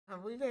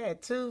We've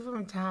had two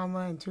from Tama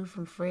and two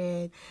from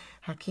Fred.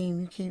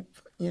 Hakeem, you keep,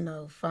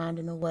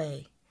 finding a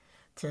way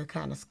to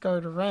kind of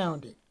skirt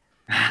around it.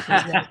 So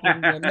we got to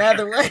give you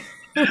another way.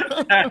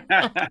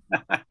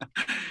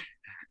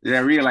 Yeah,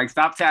 real like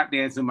stop tap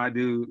dancing, my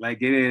dude. Like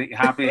get in,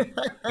 hop in,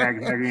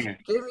 tag in.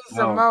 Give me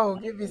some No, more.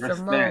 Give me some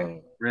respect,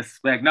 more.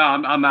 respect. No,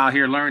 I'm out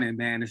here learning,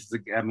 man. This is,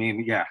 I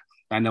mean, yeah.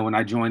 I know when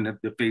I joined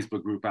the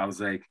Facebook group, I was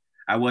like,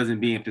 I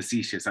wasn't being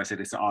facetious. I said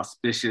it's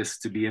auspicious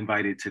to be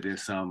invited to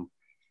this,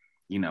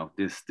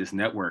 this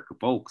network of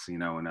folks,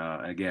 and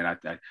again, I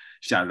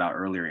shouted out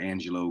earlier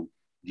Angelo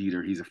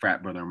Dieter. He's a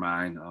frat brother of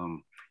mine.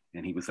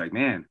 And he was like,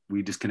 man,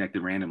 we just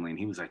connected randomly, and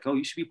he was like, oh,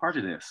 you should be part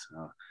of this.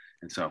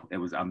 And so it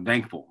was. I'm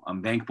thankful.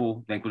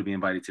 Thankful to be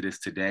invited to this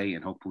today,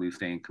 and hopefully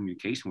stay in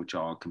communication with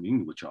y'all,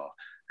 community with y'all,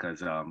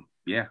 because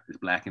yeah, it's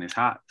black and it's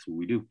hot. That's what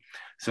we do.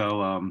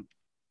 So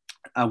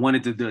I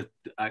wanted to do.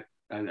 I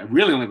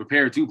really only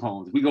prepared two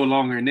poems. If we go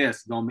longer than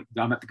this, I'm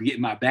have to get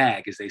in my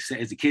bag, as they say,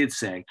 as the kids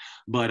say.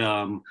 But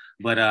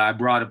I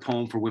brought a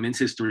poem for Women's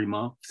History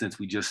Month since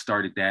we just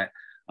started that.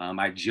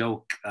 I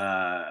joke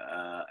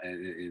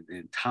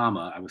in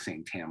Tama, I was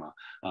saying Tama,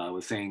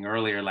 was saying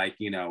earlier, like,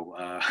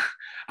 I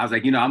was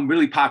like, I'm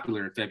really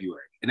popular in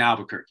February in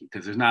Albuquerque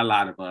because there's not a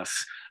lot of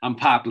us. I'm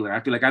popular.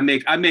 I feel like I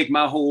make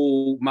my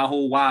whole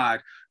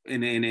wad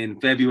in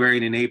February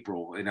and in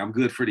April, and I'm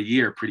good for the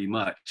year pretty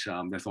much.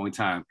 That's the only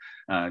time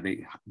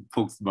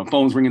my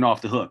phone's ringing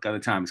off the hook. Other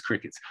times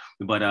crickets.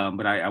 But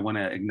I want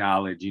to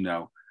acknowledge,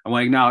 I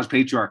want to acknowledge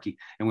patriarchy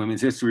and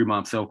Women's History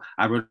Month. So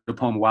I wrote a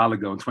poem a while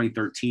ago in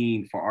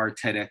 2013 for our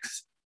TEDx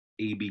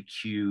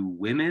ABQ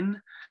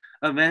Women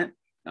event.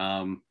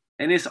 And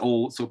it's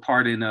old, so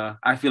pardon.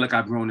 I feel like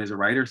I've grown as a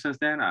writer since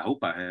then. I hope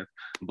I have,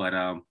 but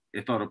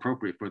it felt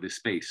appropriate for this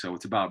space. So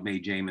it's about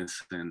Mae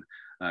Jemison.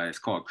 It's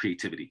called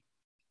Crea+ivi+y.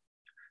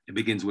 It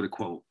begins with a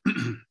quote.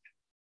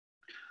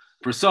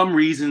 For some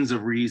reasons,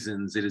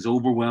 it is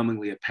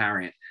overwhelmingly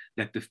apparent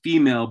that the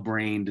female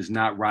brain does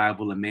not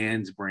rival a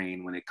man's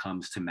brain when it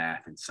comes to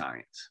math and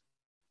science,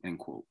 end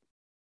quote.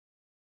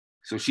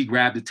 So she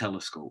grabbed a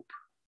telescope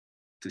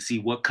to see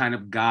what kind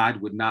of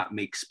God would not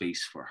make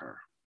space for her.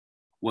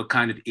 What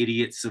kind of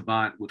idiot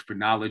savant would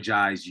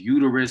phrenologize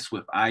uterus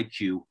with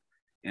IQ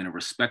in a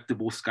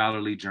respectable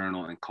scholarly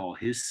journal and call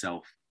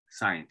himself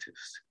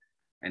scientist?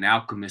 An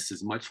alchemist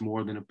is much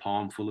more than a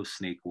palm full of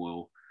snake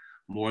oil,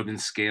 more than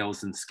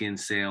scales and skin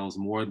sales,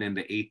 more than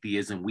the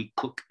atheism we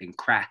cook and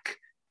crack.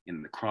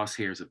 In the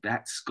crosshairs of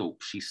that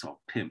scope, she saw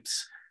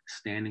pimps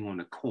standing on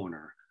the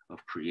corner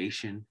of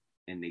creation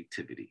and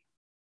nativity,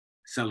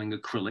 selling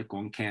acrylic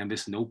on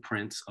canvas, no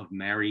prints of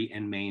Mary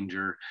and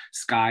manger,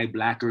 sky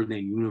blacker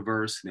than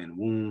universe, than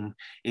womb.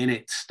 In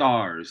it,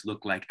 stars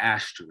look like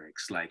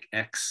asterisks, like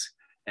X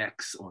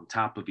on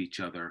top of each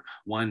other,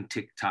 one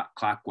tick-tock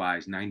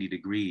clockwise 90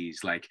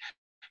 degrees, like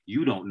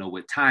you don't know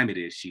what time it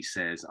is, she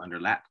says, under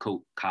lap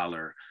coat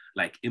collar,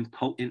 like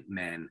impotent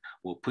men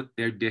will put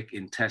their dick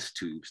in test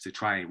tubes to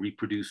try and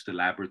reproduce the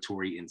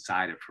laboratory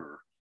inside of her.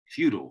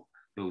 Futile,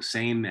 those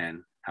same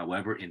men,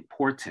 however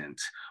important,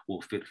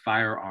 will fit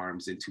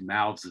firearms into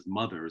mouths of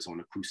mothers on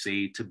a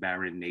crusade to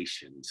barren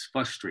nations.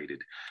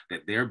 Frustrated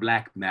that their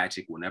black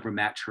magic will never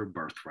match her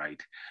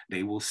birthright,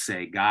 they will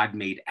say God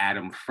made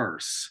Adam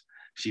first.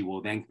 She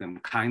will thank them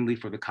kindly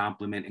for the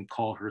compliment and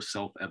call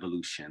herself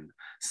evolution.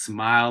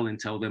 Smile and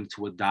tell them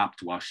to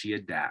adopt while she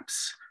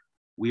adapts.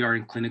 We are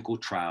in clinical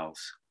trials,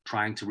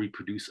 trying to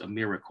reproduce a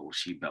miracle,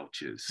 she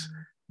belches.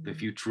 The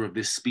future of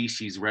this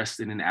species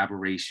rests in an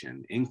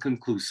aberration,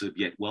 inconclusive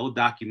yet well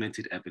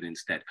documented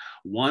evidence that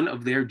one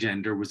of their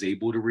gender was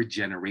able to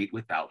regenerate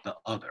without the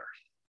other.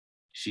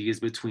 She is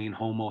between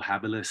Homo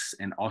habilis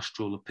and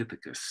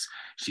Australopithecus.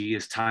 She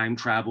is time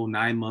travel,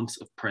 9 months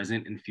of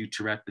present and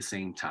future at the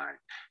same time.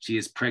 She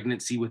is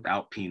pregnancy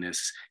without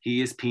penis.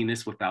 He is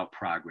penis without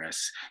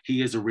progress.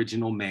 He is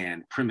original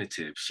man,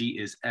 primitive. She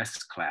is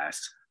S-class,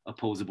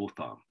 opposable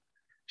thumb.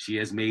 She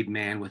has made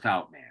man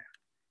without man.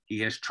 He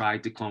has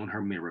tried to clone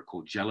her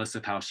miracle, jealous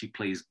of how she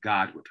plays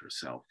God with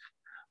herself.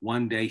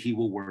 One day he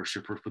will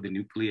worship her for the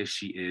nucleus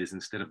she is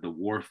instead of the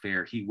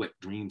warfare he wet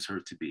dreams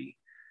her to be.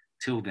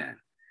 Till then,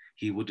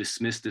 he will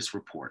dismiss this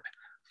report,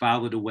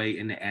 file it away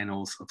in the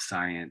annals of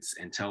science,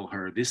 and tell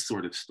her this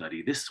sort of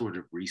study, this sort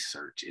of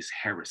research is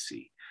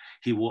heresy.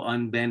 He will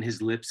unbend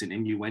his lips and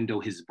innuendo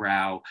his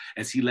brow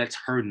as he lets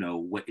her know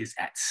what is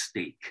at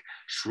stake,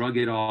 shrug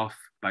it off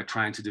by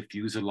trying to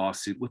diffuse a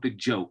lawsuit with a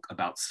joke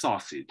about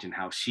sausage and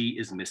how she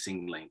is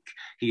missing link.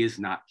 He is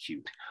not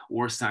cute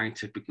or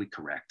scientifically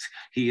correct.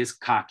 He is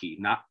cocky,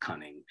 not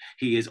cunning.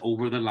 He is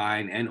over the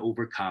line and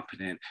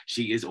overconfident.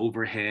 She is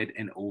overhead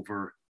and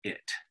over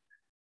it.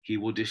 He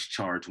will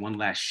discharge one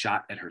last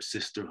shot at her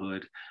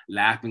sisterhood,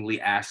 laughingly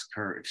ask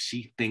her if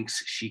she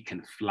thinks she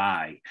can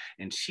fly,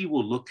 and she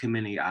will look him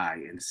in the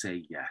eye and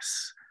say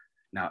yes.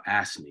 Now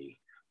ask me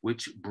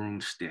which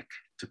broomstick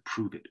to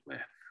prove it with.